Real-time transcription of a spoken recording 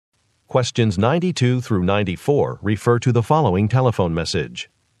Questions 92 through 94 refer to the following telephone message.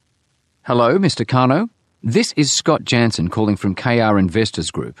 Hello, Mr. Carno. This is Scott Jansen calling from KR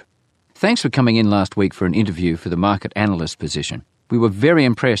Investors Group. Thanks for coming in last week for an interview for the market analyst position. We were very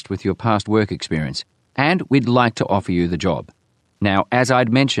impressed with your past work experience, and we'd like to offer you the job. Now, as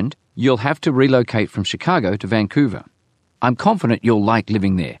I'd mentioned, you'll have to relocate from Chicago to Vancouver. I'm confident you'll like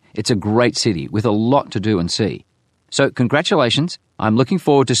living there. It's a great city with a lot to do and see. So, congratulations. I'm looking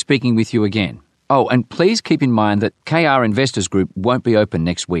forward to speaking with you again. Oh, and please keep in mind that KR Investors Group won't be open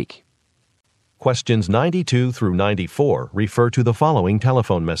next week. Questions 92 through 94 refer to the following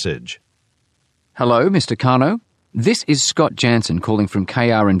telephone message. Hello, Mr. Carno. This is Scott Jansen calling from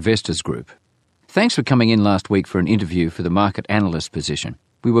KR Investors Group. Thanks for coming in last week for an interview for the market analyst position.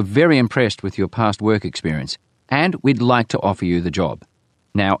 We were very impressed with your past work experience, and we'd like to offer you the job.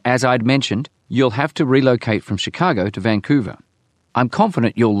 Now, as I'd mentioned, you'll have to relocate from Chicago to Vancouver. I'm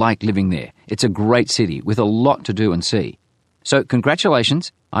confident you'll like living there. It's a great city with a lot to do and see. So,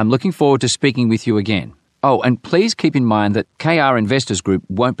 congratulations. I'm looking forward to speaking with you again. Oh, and please keep in mind that KR Investors Group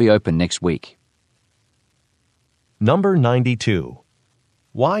won't be open next week. Number 92.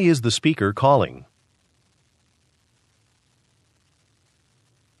 Why is the speaker calling?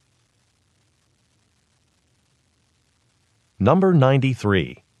 Number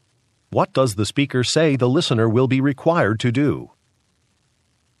 93. What does the speaker say the listener will be required to do?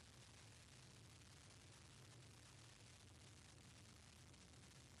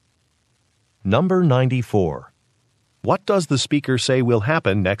 Number 94. What does the speaker say will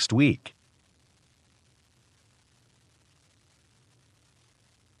happen next week?